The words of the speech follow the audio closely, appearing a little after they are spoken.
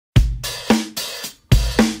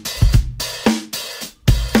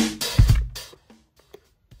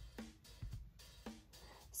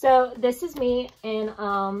So this is me in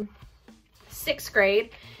 6th grade,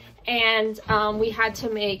 and we had to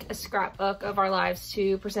make a scrapbook of our lives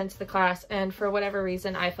to present to the class, and for whatever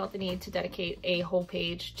reason I felt the need to dedicate a whole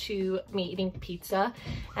page to me eating pizza,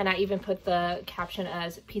 and I even put the caption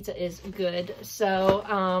as "pizza is good." So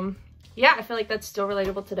yeah, I feel like that's still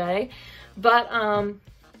relatable today. But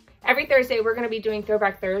every Thursday we're going to be doing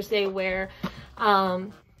Throwback Thursday, where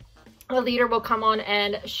a leader will come on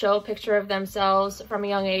and show a picture of themselves from a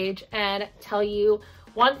young age and tell you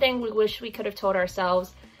one thing we wish we could have told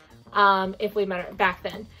ourselves if we met her back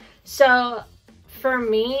then. So for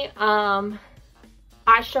me,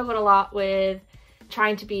 I struggled a lot with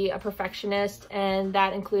trying to be a perfectionist, and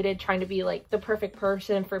that included trying to be like the perfect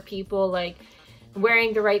person for people, like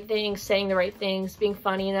wearing the right things, saying the right things, being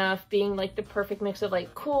funny enough, being like the perfect mix of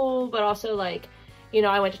like cool, but also like, you know,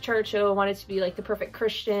 I went to church, so I wanted to be like the perfect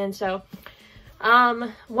Christian. So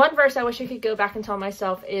one verse I wish I could go back and tell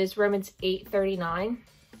myself is Romans 8:39.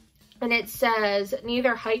 And it says,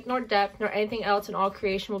 "Neither height nor depth nor anything else in all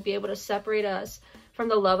creation will be able to separate us from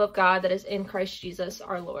the love of God that is in Christ Jesus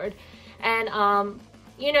our Lord." And,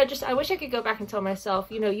 you know, just I wish I could go back and tell myself,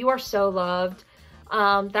 you know, you are so loved.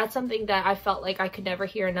 That's something that I felt like I could never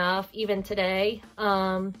hear enough, even today.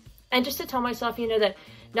 And just to tell myself, you know, that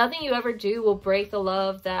nothing you ever do will break the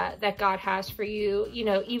love that God has for you. You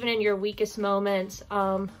know, even in your weakest moments,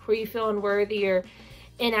 where you feel unworthy or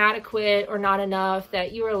inadequate or not enough,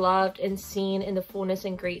 that you are loved and seen in the fullness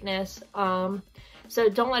and greatness. So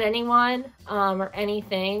don't let anyone or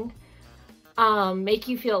anything make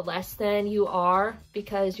you feel less than you are,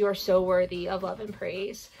 because you are so worthy of love and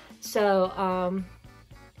praise. So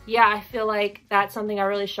yeah, I feel like that's something I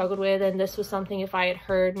really struggled with, and this was something, if I had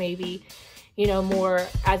heard maybe, you know, more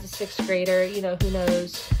as a 6th grader, you know, who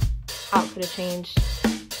knows how it could have changed